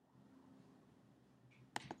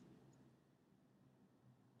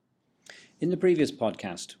In the previous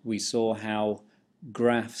podcast, we saw how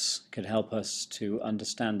graphs could help us to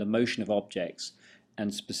understand the motion of objects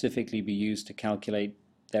and specifically be used to calculate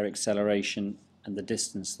their acceleration and the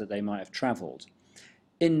distance that they might have traveled.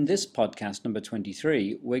 In this podcast, number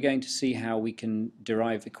 23, we're going to see how we can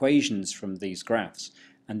derive equations from these graphs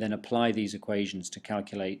and then apply these equations to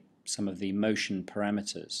calculate some of the motion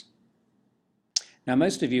parameters. Now,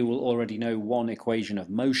 most of you will already know one equation of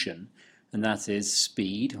motion, and that is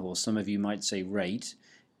speed, or some of you might say rate,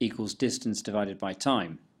 equals distance divided by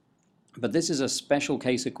time. But this is a special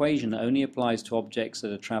case equation that only applies to objects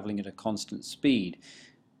that are traveling at a constant speed,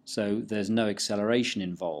 so there's no acceleration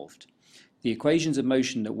involved. The equations of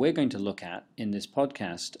motion that we're going to look at in this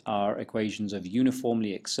podcast are equations of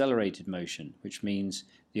uniformly accelerated motion, which means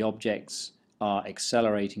the objects are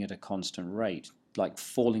accelerating at a constant rate, like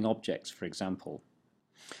falling objects, for example.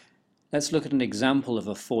 Let's look at an example of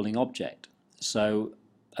a falling object. So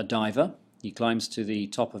a diver, he climbs to the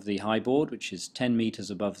top of the high board, which is 10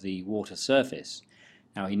 meters above the water surface.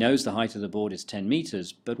 Now he knows the height of the board is 10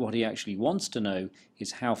 meters, but what he actually wants to know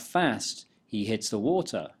is how fast he hits the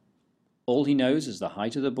water. All he knows is the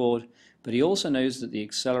height of the board, but he also knows that the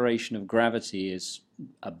acceleration of gravity is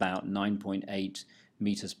about 9.8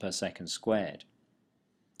 meters per second squared.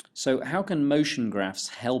 So how can motion graphs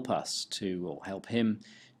help us to, or help him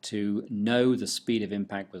to know the speed of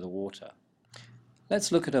impact with the water?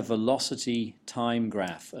 Let's look at a velocity time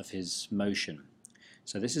graph of his motion.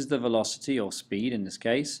 So this is the velocity or speed in this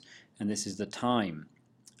case, and this is the time.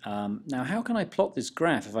 Now how can I plot this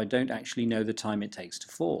graph if I don't actually know the time it takes to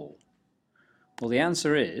fall? Well, the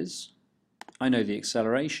answer is I know the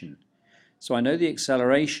acceleration. So I know the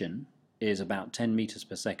acceleration is about 10 meters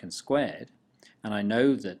per second squared, and I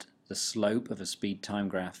know that the slope of a speed-time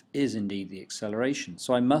graph is indeed the acceleration.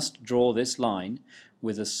 So I must draw this line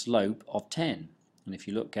with a slope of 10. And if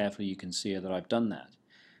you look carefully, you can see that I've done that.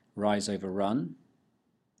 Rise over run,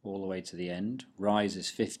 all the way to the end. Rise is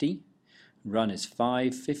 50, run is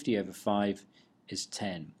 5, 50 over 5 is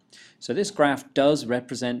 10. So this graph does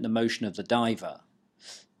represent the motion of the diver,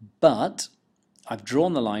 but I've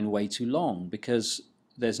drawn the line way too long because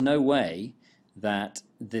there's no way that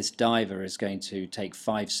this diver is going to take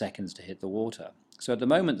 5 seconds to hit the water. So at the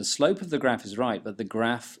moment the slope of the graph is right, but the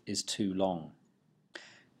graph is too long.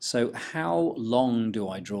 So how long do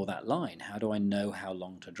I draw that line? How do I know how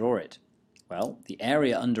long to draw it? Well, the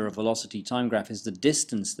area under a velocity time graph is the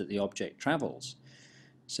distance that the object travels.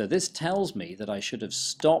 So this tells me that I should have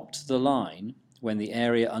stopped the line when the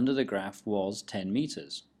area under the graph was 10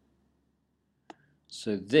 meters.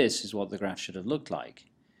 So this is what the graph should have looked like.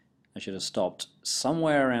 I should have stopped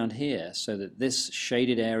somewhere around here so that this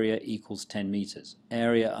shaded area equals 10 meters.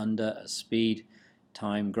 Area under a speed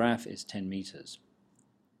time graph is 10 meters.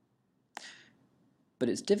 But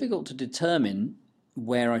it's difficult to determine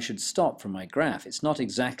where I should stop from my graph. It's not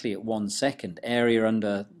exactly at 1 second. Area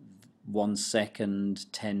under 1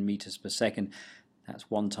 second, 10 meters per second. That's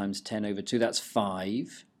 1 times 10 over 2. That's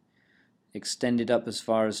 5. Extended up as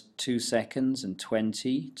far as 2 seconds and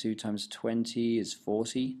 20. 2 times 20 is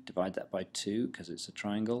 40. Divide that by 2 because it's a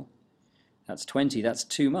triangle. That's 20. That's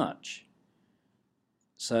too much.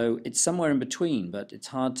 So it's somewhere in between, but it's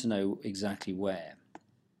hard to know exactly where.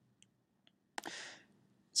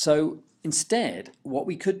 So instead, what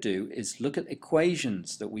we could do is look at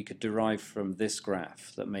equations that we could derive from this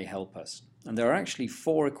graph that may help us. And there are actually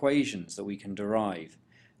 4 equations that we can derive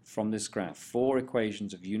from this graph, 4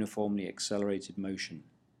 equations of uniformly accelerated motion.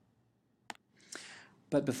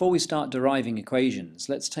 But before we start deriving equations,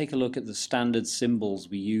 let's take a look at the standard symbols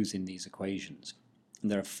we use in these equations. And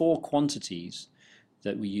there are 4 quantities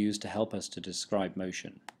that we use to help us to describe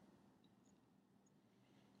motion.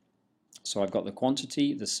 So I've got the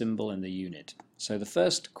quantity, the symbol, and the unit. So the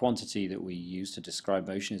first quantity that we use to describe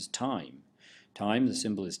motion is time. Time, the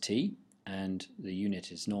symbol is t, and the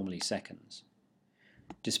unit is normally seconds.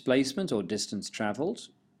 Displacement or distance traveled,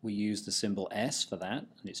 we use the symbol s for that,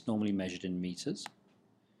 and it's normally measured in meters.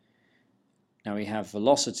 Now we have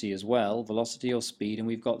velocity as well, velocity or speed, and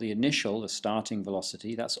we've got the initial, the starting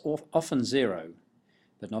velocity. That's often 0,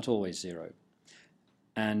 but not always 0.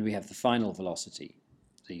 And we have the final velocity,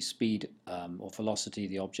 the speed or velocity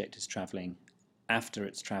the object is traveling after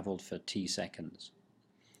it's traveled for t seconds.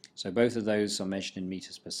 So both of those are measured in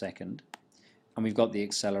meters per second. And we've got the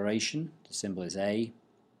acceleration, the symbol is a,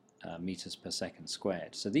 meters per second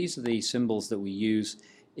squared. So these are the symbols that we use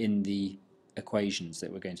in the equations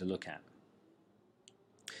that we're going to look at.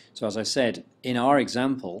 So as I said, in our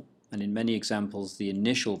example, and in many examples, the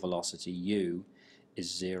initial velocity, u,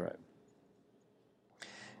 is 0.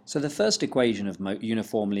 So the first equation of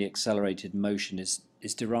uniformly accelerated motion is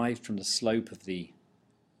derived from the slope of the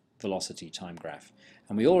velocity time graph.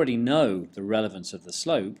 And we already know the relevance of the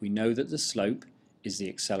slope. We know that the slope is the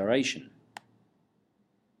acceleration.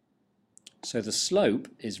 So the slope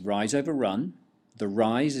is rise over run. The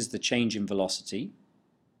rise is the change in velocity.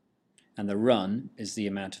 And the run is the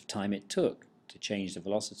amount of time it took to change the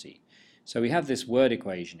velocity. So we have this word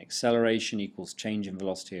equation, acceleration equals change in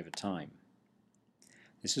velocity over time.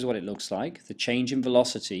 This is what it looks like. The change in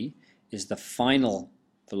velocity is the final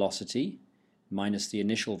velocity minus the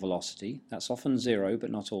initial velocity. That's often 0,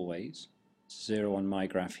 but not always. It's 0 on my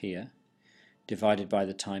graph here, divided by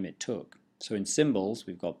the time it took. So in symbols,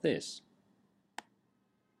 we've got this.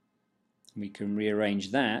 We can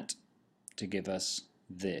rearrange that to give us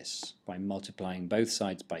this by multiplying both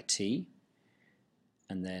sides by t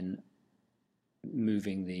and then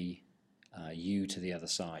moving the u to the other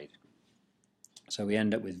side. So we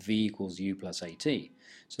end up with v equals u plus at.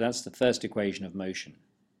 So that's the first equation of motion.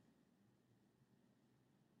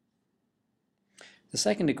 The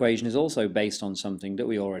second equation is also based on something that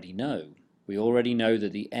we already know. We already know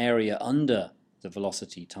that the area under the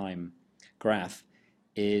velocity time graph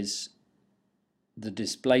is the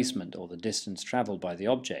displacement, or the distance traveled by the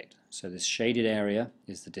object. So this shaded area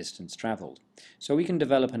is the distance traveled. So we can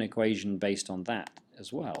develop an equation based on that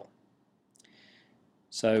as well.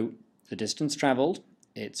 So the distance traveled,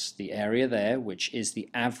 it's the area there, which is the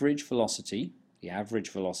average velocity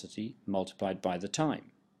multiplied by the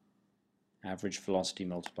time. Average velocity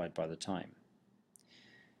multiplied by the time.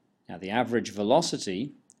 Now the average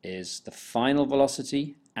velocity is the final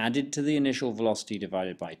velocity added to the initial velocity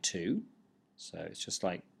divided by 2. So it's just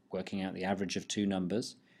like working out the average of two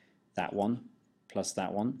numbers. That one plus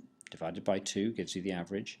that one divided by 2 gives you the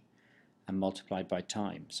average, and multiplied by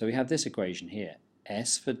time. So we have this equation here.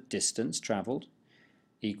 S for distance traveled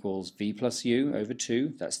equals v plus u over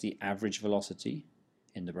 2. That's the average velocity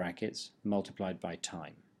in the brackets, multiplied by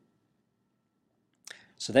time.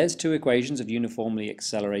 So there's two equations of uniformly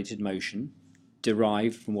accelerated motion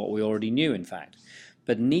derived from what we already knew, in fact.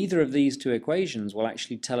 But neither of these two equations will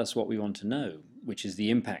actually tell us what we want to know, which is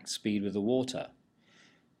the impact speed with the water.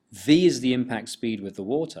 V is the impact speed with the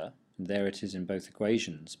water, and there it is in both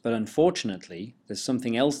equations. But unfortunately, there's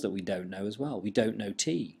something else that we don't know as well. We don't know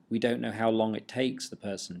t. We don't know how long it takes the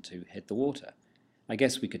person to hit the water. I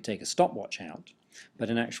guess we could take a stopwatch out, but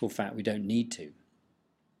in actual fact we don't need to.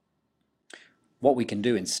 What we can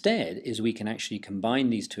do instead is we can actually combine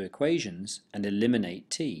these two equations and eliminate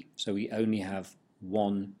t. So we only have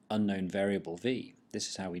one unknown variable v. This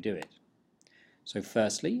is how we do it. So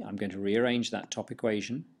firstly, I'm going to rearrange that top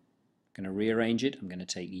equation. I'm going to rearrange it. I'm going to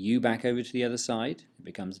take u back over to the other side. It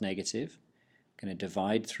becomes negative. I'm going to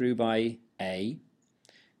divide through by a.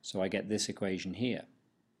 So I get this equation here.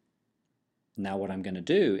 Now what I'm going to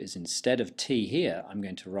do is, instead of t here, I'm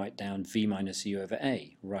going to write down v minus u over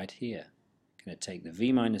a right here. I'm going to take the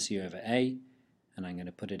v minus u over a and I'm going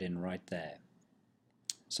to put it in right there.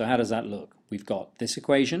 So how does that look? We've got this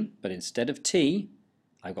equation, but instead of t,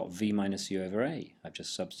 I've got v minus u over a. I've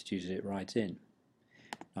just substituted it right in.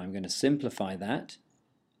 Now I'm going to simplify that,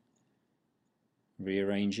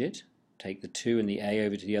 rearrange it, take the 2 and the a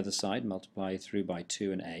over to the other side, multiply through by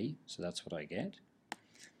 2 and a, so that's what I get.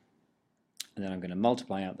 And then I'm going to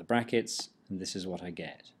multiply out the brackets, and this is what I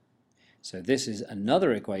get. So this is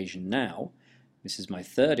another equation now. This is my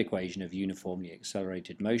third equation of uniformly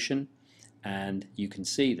accelerated motion, and you can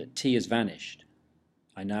see that t has vanished.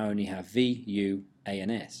 I now only have v, u, a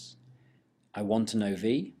and s. I want to know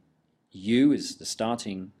v. U is the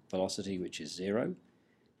starting velocity, which is 0.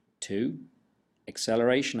 2,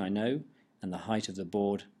 acceleration I know, and the height of the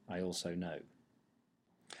board I also know.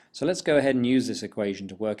 So let's go ahead and use this equation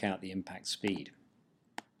to work out the impact speed.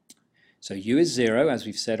 So u is 0, as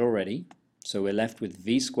we've said already, so we're left with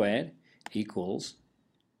v squared equals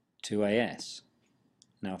 2as.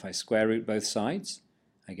 Now if I square root both sides,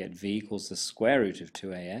 I get v equals the square root of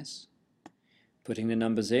 2as. Putting the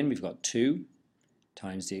numbers in, we've got 2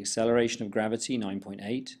 times the acceleration of gravity,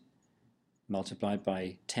 9.8, multiplied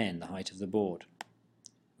by 10, the height of the board,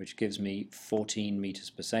 which gives me 14 meters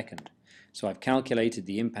per second. So I've calculated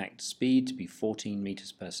the impact speed to be 14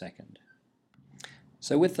 meters per second.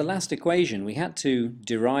 So with the last equation, we had to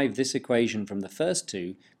derive this equation from the first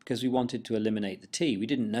two because we wanted to eliminate the t. We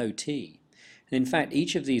didn't know t. And in fact,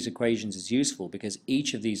 each of these equations is useful because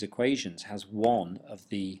each of these equations has one of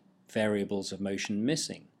the variables of motion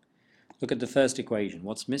missing. Look at the first equation.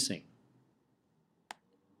 What's missing?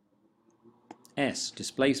 S,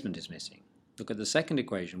 displacement, is missing. Look at the second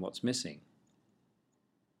equation. What's missing?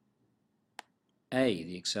 A,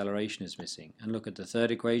 the acceleration, is missing. And look at the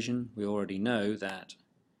third equation, we already know that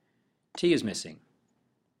t is missing.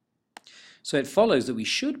 So it follows that we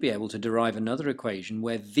should be able to derive another equation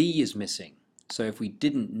where v is missing. So if we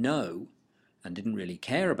didn't know and didn't really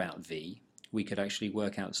care about v, we could actually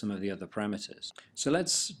work out some of the other parameters. So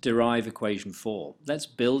let's derive equation 4. Let's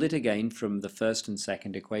build it again from the first and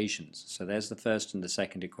second equations. So there's the first and the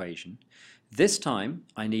second equation. This time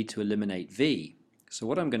I need to eliminate v. So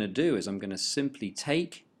what I'm going to do is I'm going to simply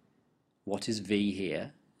take what is v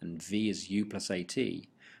here, and v is u plus at,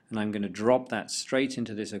 and I'm going to drop that straight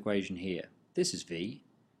into this equation here. This is v,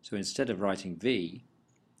 so instead of writing v,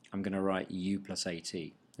 I'm going to write u plus at.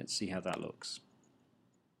 Let's see how that looks.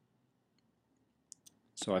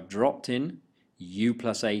 So I've dropped in u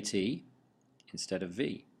plus at instead of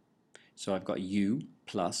v. So I've got u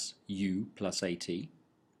plus at.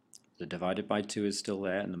 The divided by 2 is still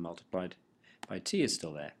there, and the multiplied by t is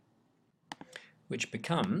still there, which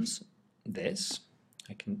becomes this.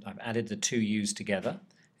 I've added the two u's together.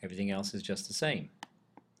 Everything else is just the same.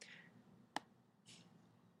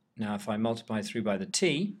 Now if I multiply through by the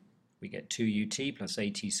t, we get 2ut plus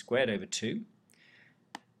at squared over 2.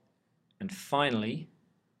 And finally,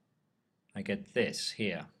 I get this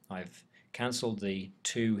here. I've cancelled the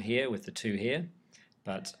 2 here with the 2 here,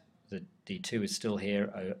 but the 2 is still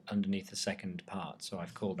here underneath the second part, so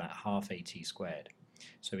I've called that half at squared.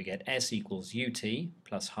 So we get s equals ut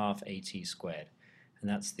plus half at squared. And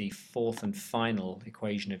that's the fourth and final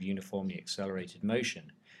equation of uniformly accelerated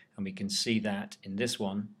motion. And we can see that in this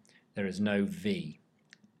one there is no v.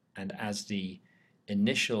 And as the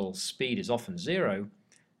initial speed is often 0,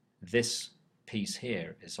 this piece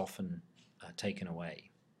here is often taken away.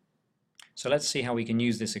 So let's see how we can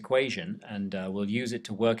use this equation, and we'll use it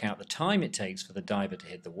to work out the time it takes for the diver to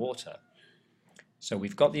hit the water. So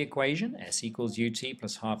we've got the equation, s equals ut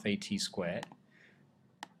plus half at squared.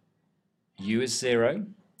 U is 0,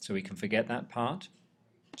 so we can forget that part.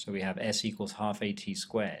 So we have s equals half at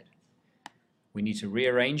squared. We need to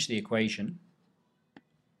rearrange the equation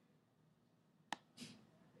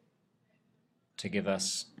to give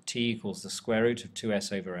us t equals the square root of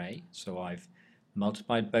 2s over a. So I've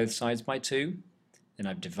multiplied both sides by 2, then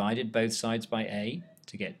I've divided both sides by a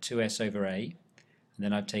to get 2s over a, and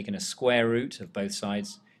then I've taken a square root of both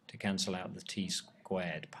sides to cancel out the t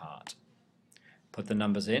squared part. Put the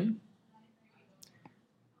numbers in.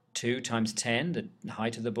 2 times 10, the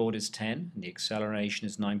height of the board is 10, and the acceleration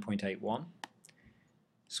is 9.81.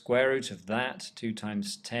 Square root of that, 2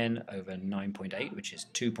 times 10 over 9.8, which is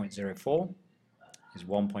 2.04, is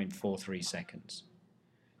 1.43 seconds.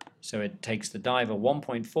 So it takes the diver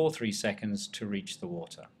 1.43 seconds to reach the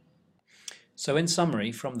water. So in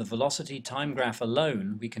summary, from the velocity time graph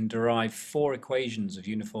alone, we can derive 4 equations of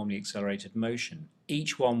uniformly accelerated motion,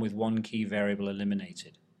 each one with one key variable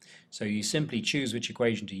eliminated. So you simply choose which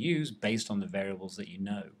equation to use based on the variables that you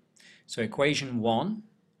know. So equation 1,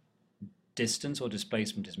 distance or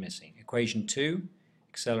displacement, is missing. Equation 2,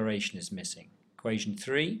 acceleration, is missing. Equation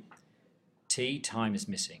 3, t, time, is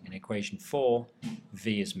missing. And equation 4,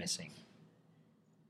 v, is missing.